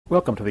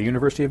Welcome to the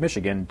University of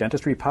Michigan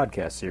Dentistry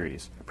Podcast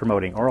Series,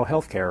 promoting oral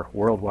health care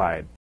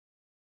worldwide.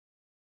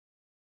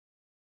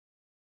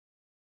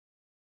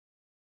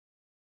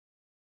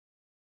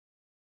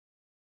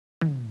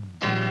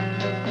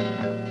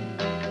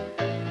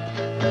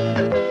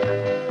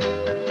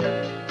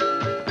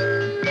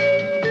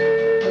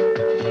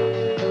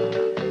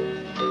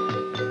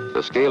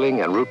 The scaling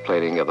and root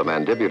plating of the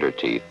mandibular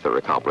teeth are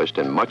accomplished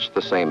in much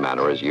the same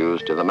manner as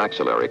used in the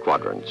maxillary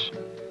quadrants.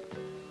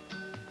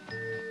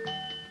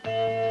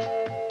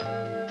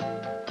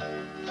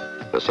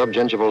 The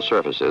subgingival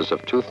surfaces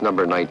of tooth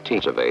number 19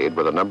 are surveyed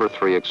with a number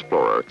 3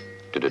 explorer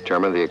to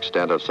determine the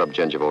extent of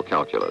subgingival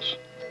calculus.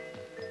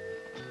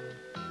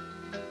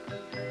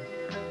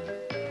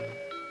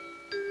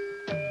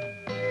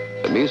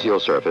 The mesial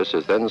surface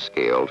is then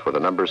scaled with a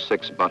number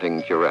 6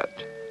 bunting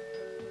curette.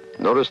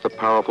 Notice the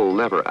powerful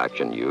lever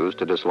action used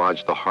to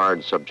dislodge the hard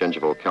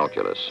subgingival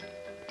calculus.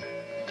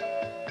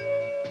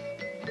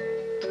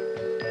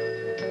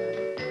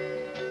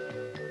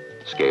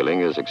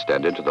 Scaling is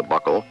extended to the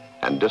buccal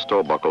and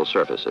distal buccal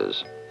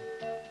surfaces.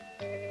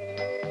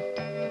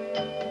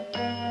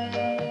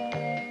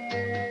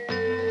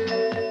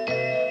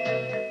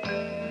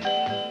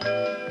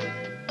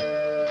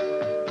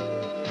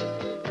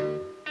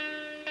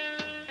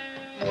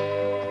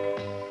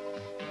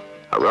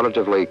 A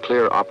relatively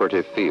clear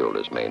operative field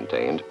is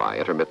maintained by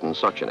intermittent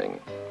suctioning.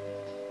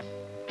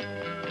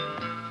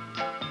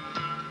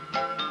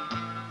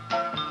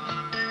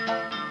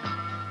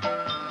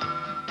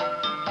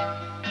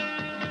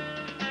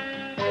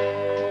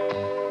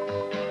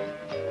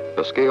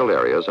 The scaled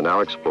areas are now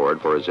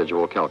explored for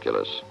residual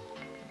calculus.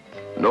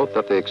 Note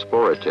that the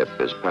explorer tip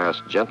is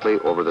passed gently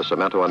over the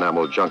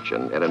cemento-enamel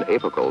junction in an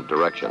apical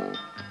direction.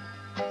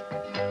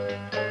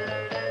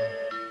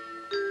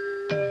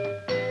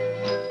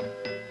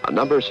 A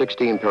number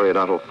 16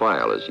 periodontal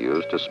file is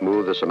used to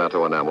smooth the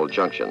cemento-enamel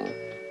junction,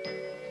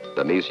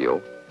 the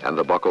mesial and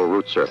the buccal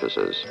root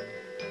surfaces.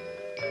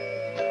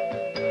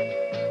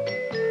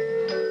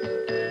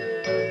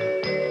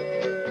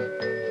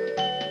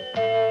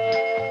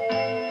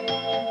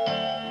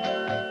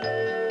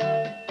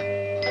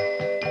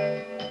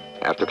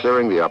 After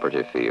clearing the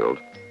operative field,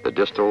 the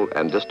distal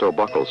and distal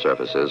buccal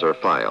surfaces are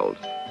filed.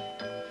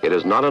 It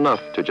is not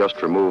enough to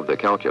just remove the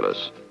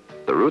calculus.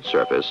 The root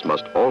surface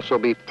must also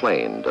be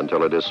planed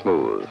until it is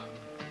smooth.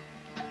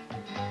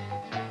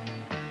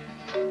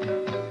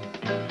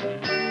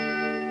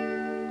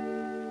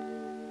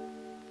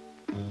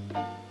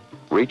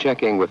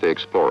 Rechecking with the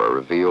explorer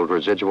revealed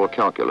residual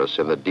calculus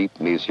in the deep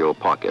mesial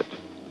pocket.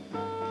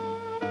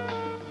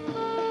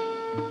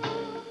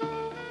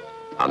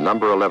 A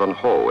number 11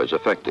 hoe is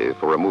effective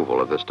for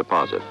removal of this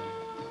deposit.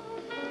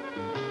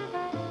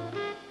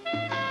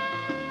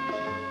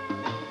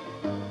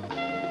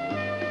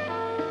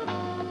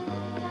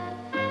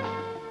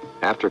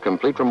 After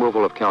complete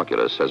removal of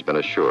calculus has been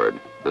assured,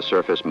 the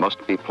surface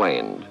must be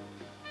planed.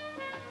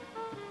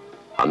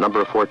 A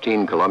number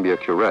 14 Columbia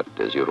curette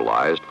is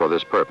utilized for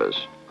this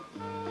purpose.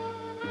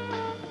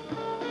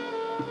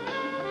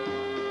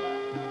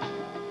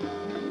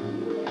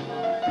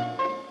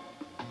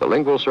 The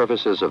lingual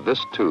surfaces of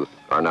this tooth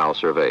are now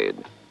surveyed.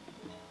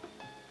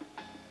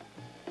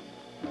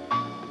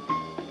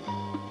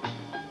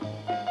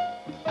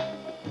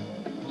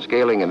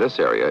 Scaling in this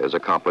area is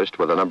accomplished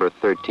with a number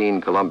 13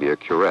 Columbia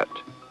curette.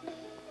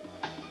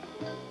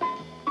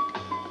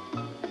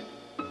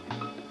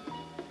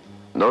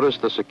 Notice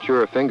the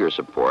secure finger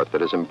support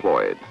that is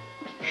employed.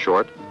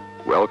 Short,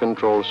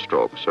 well-controlled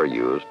strokes are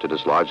used to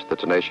dislodge the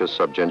tenacious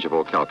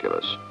subgingival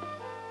calculus.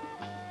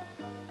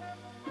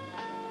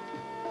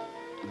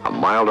 A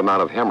mild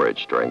amount of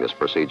hemorrhage during this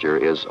procedure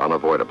is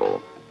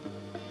unavoidable.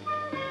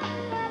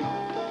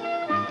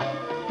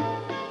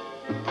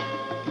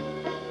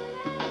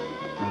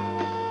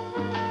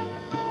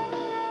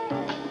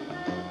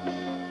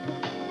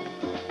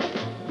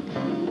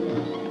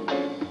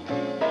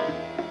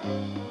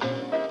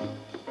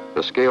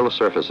 The scaled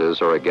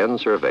surfaces are again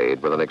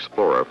surveyed with an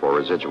explorer for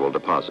residual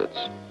deposits.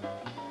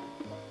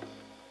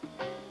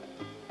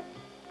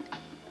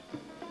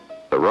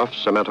 The rough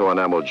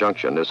cemento-enamel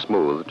junction is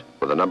smoothed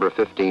with a number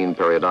 15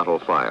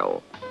 periodontal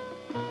file.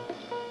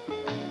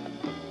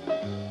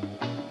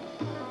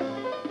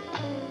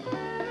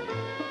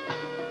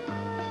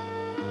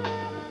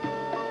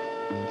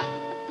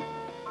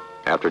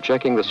 After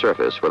checking the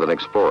surface with an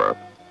explorer,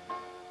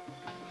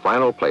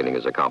 final plating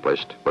is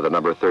accomplished with a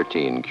number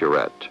 13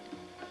 curette.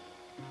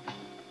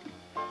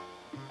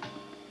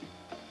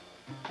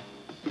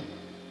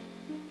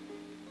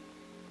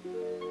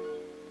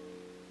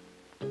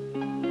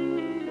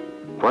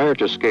 Prior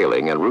to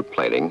scaling and root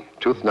plating,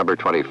 tooth number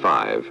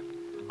 25,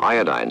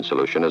 iodine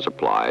solution is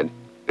applied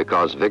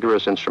because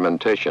vigorous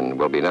instrumentation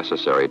will be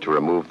necessary to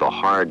remove the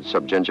hard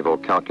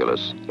subgingival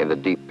calculus in the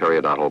deep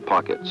periodontal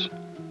pockets.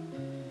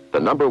 The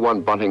number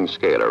 1 bunting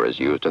scaler is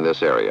used in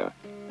this area.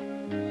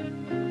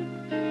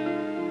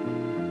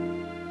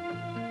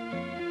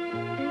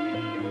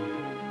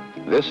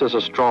 This is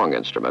a strong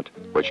instrument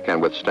which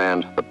can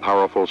withstand the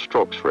powerful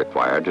strokes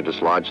required to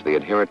dislodge the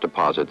adherent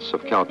deposits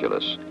of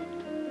calculus.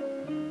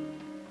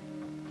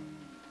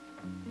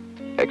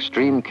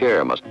 Extreme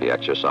care must be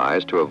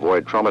exercised to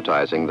avoid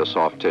traumatizing the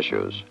soft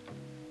tissues.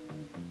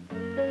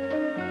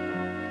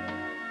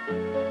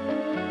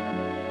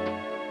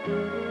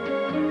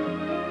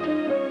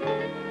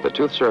 The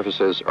tooth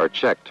surfaces are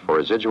checked for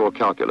residual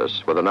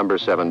calculus with a number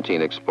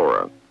 17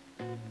 Explorer.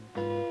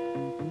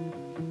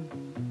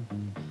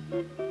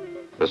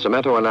 The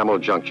cemento-enamel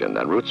junction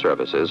and root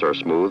surfaces are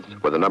smoothed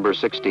with a number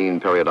 16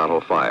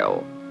 periodontal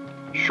file.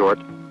 Short,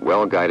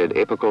 well-guided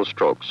apical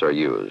strokes are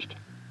used.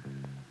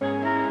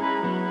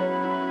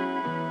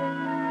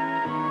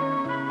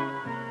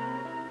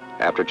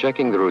 After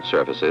checking the root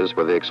surfaces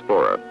with the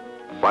Explorer,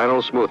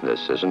 final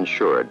smoothness is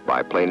ensured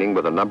by planing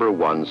with a number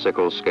 1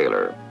 sickle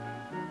scaler.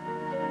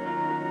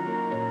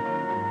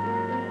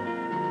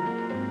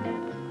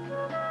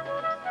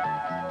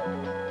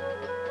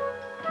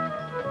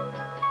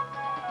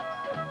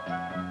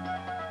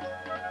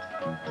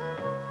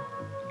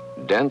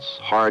 Dense,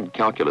 hard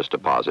calculus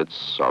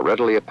deposits are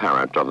readily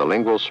apparent on the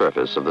lingual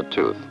surface of the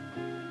tooth.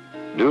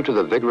 Due to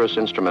the vigorous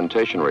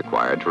instrumentation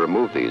required to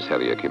remove these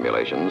heavy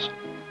accumulations,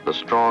 the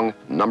strong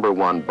number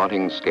 1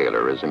 bunting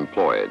scaler is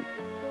employed.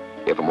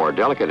 If a more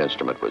delicate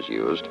instrument was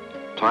used,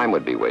 time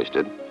would be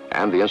wasted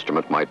and the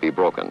instrument might be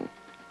broken.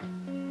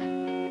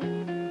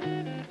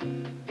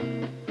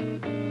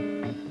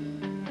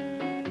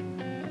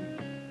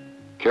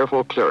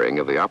 Careful clearing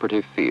of the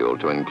operative field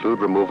to include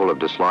removal of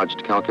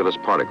dislodged calculus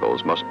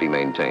particles must be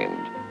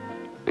maintained.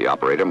 The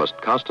operator must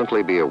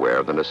constantly be aware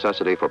of the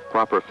necessity for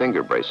proper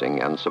finger bracing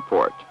and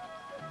support.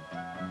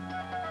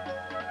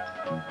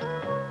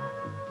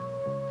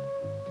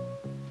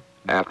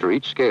 After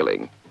each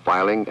scaling,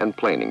 filing, and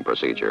planing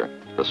procedure,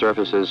 the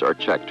surfaces are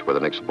checked with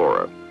an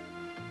Explorer.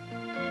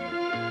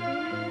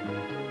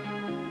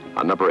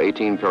 A number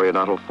 18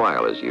 periodontal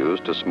file is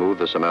used to smooth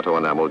the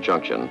cemento-enamel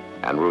junction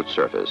and root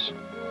surface.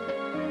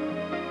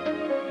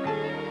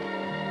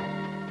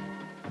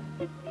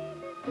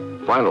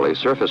 Finally,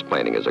 surface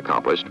planing is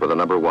accomplished with a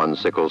number 1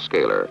 sickle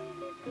scaler.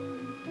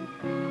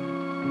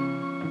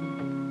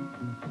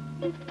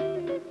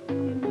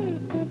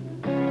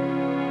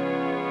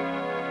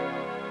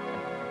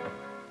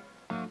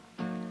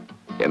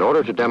 In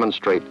order to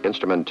demonstrate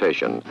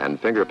instrumentation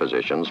and finger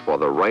positions for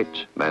the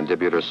right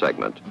mandibular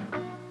segment,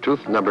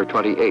 tooth number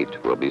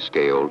 28 will be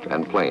scaled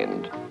and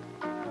planed.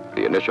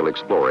 The initial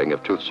exploring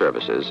of tooth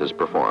surfaces is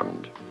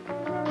performed.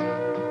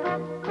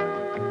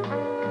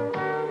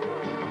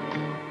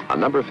 A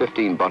number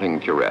 15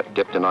 bunting curette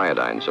dipped in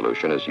iodine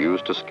solution is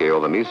used to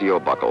scale the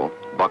mesiobuccal,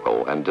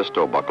 buccal, and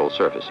distobuccal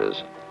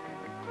surfaces.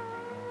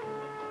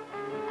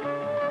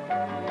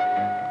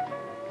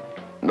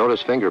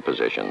 Notice finger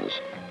positions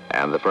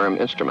and the firm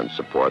instrument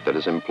support that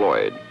is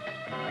employed.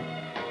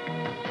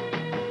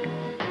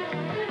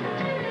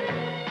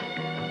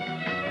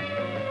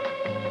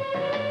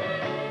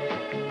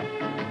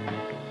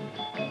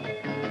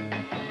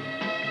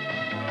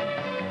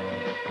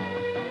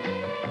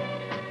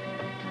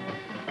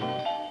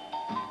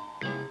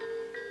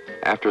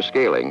 After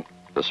scaling,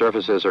 the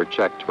surfaces are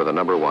checked with a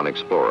number 1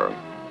 Explorer.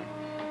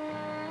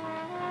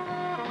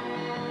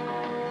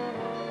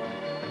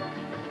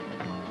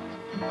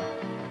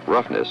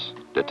 Roughness,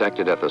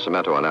 detected at the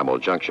cemento-enamel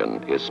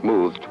junction, is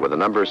smoothed with a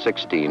number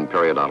 16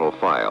 periodontal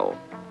file.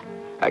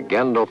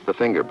 Again, note the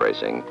finger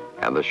bracing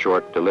and the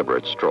short,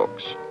 deliberate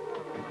strokes.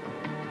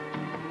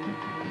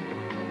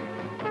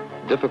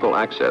 Difficult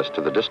access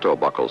to the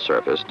distobuccal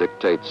surface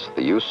dictates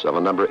the use of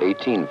a number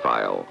 18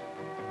 file.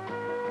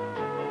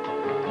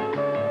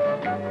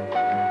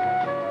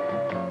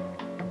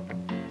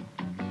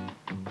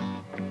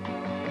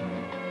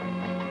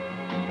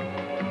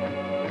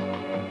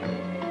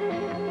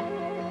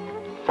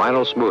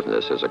 Final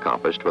smoothness is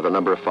accomplished with a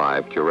number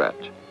 5 curette.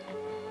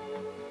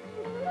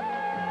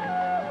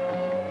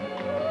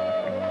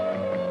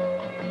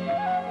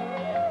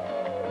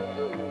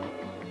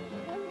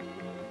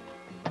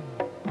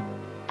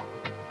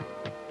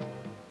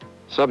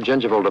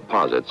 Subgingival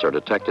deposits are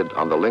detected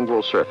on the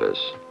lingual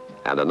surface,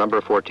 and a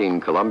number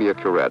 14 Columbia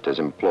curette is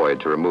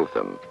employed to remove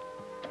them.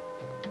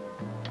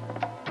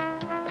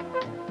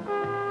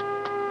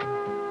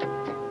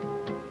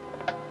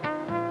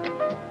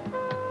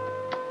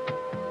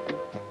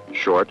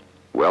 Short,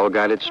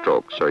 well-guided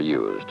strokes are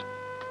used.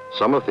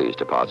 Some of these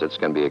deposits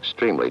can be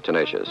extremely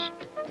tenacious.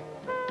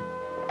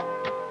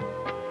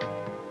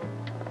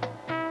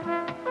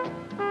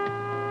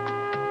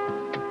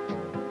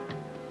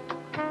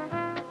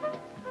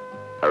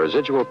 A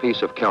residual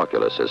piece of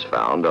calculus is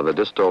found on the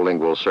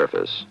distolingual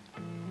surface.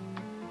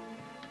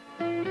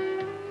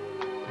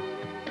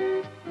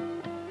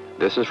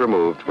 This is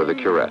removed with a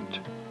curette.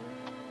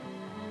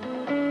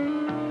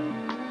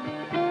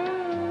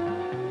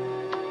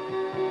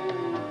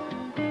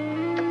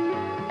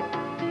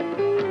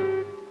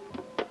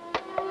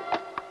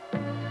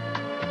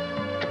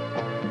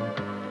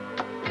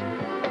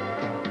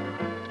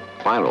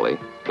 Finally,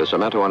 the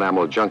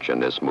cemento-enamel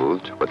junction is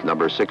smoothed with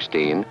number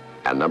 16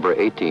 and number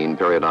 18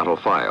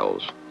 periodontal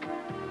files.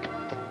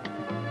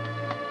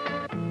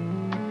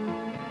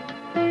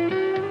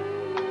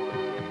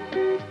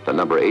 The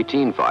number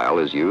 18 file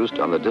is used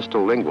on the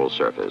distal lingual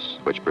surface,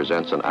 which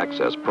presents an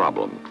access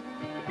problem.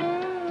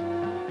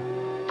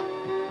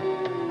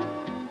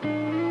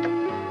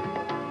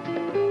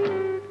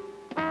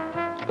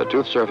 The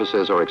tooth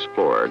surfaces are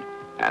explored,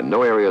 and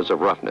no areas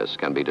of roughness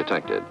can be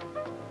detected.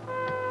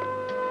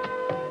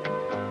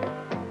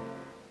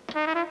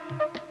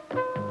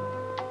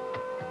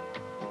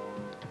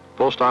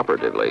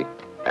 Postoperatively,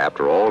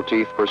 after all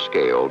teeth were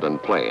scaled and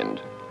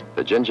planed,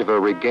 the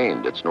gingiva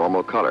regained its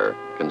normal color,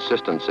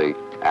 consistency,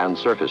 and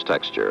surface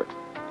texture.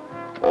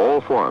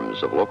 All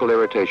forms of local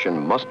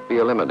irritation must be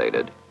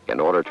eliminated in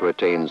order to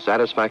attain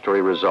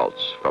satisfactory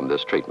results from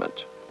this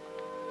treatment.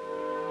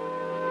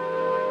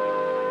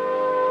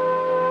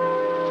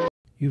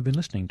 You've been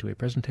listening to a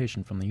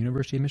presentation from the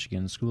University of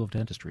Michigan School of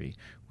Dentistry,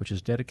 which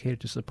is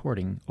dedicated to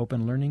supporting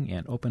open learning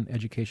and open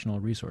educational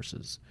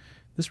resources.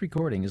 This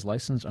recording is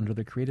licensed under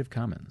the Creative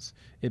Commons.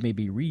 It may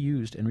be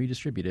reused and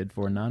redistributed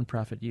for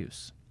nonprofit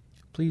use.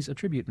 Please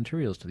attribute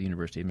materials to the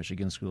University of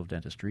Michigan School of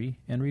Dentistry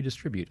and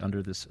redistribute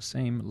under this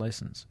same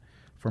license.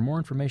 For more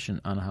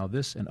information on how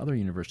this and other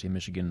University of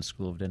Michigan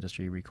School of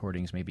Dentistry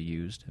recordings may be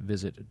used,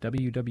 visit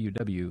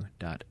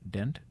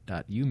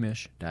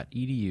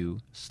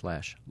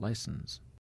www.dent.umich.edu/license.